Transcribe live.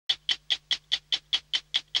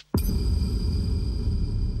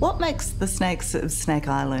What makes the snakes of Snake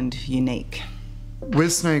Island unique?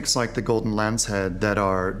 With snakes like the golden lancehead that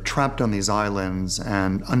are trapped on these islands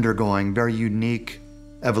and undergoing very unique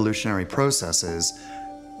evolutionary processes,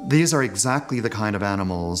 these are exactly the kind of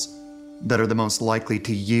animals that are the most likely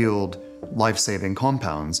to yield life-saving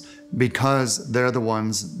compounds because they're the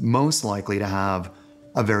ones most likely to have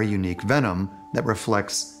a very unique venom that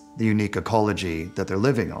reflects the unique ecology that they're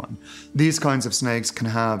living on. These kinds of snakes can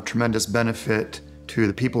have tremendous benefit to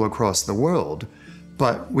the people across the world,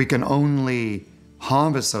 but we can only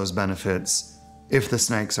harvest those benefits if the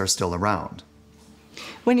snakes are still around.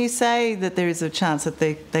 When you say that there is a chance that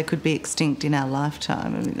they could be extinct in our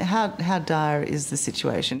lifetime, I mean, how dire is the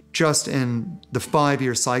situation? Just in the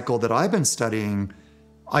 5-year cycle that I've been studying,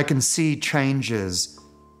 I can see changes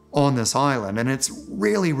on this island, and it's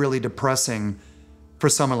really, really depressing for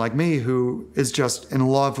someone like me who is just in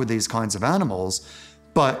love with these kinds of animals.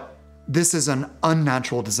 But this is an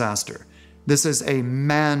unnatural disaster. This is a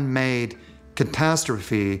man-made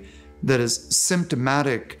catastrophe that is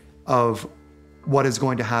symptomatic of what is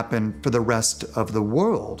going to happen for the rest of the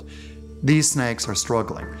world. These snakes are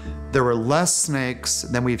struggling. There are less snakes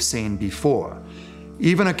than we've seen before,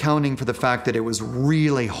 even accounting for the fact that it was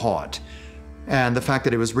really hot and the fact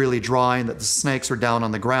that it was really dry and that the snakes were down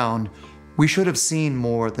on the ground. We should have seen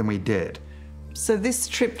more than we did. So this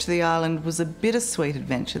trip to the island was a bittersweet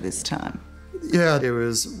adventure this time. Yeah, it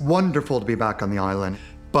was wonderful to be back on the island,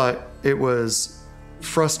 but it was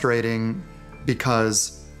frustrating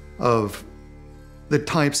because of the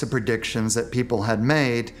types of predictions that people had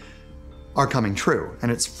made are coming true. And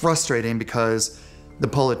it's frustrating because the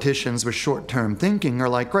politicians with short-term thinking are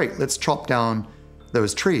like, great, let's chop down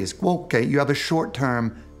those trees. Well, okay, you have a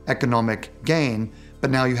short-term economic gain, but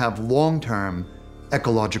now you have long-term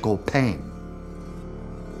ecological pain.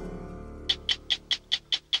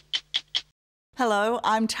 Hello,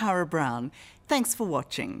 I'm Tara Brown. Thanks for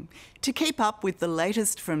watching. To keep up with the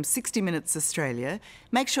latest from 60 Minutes Australia,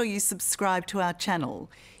 make sure you subscribe to our channel.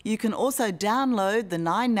 You can also download the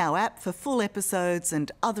 9Now app for full episodes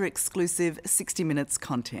and other exclusive 60 Minutes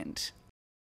content.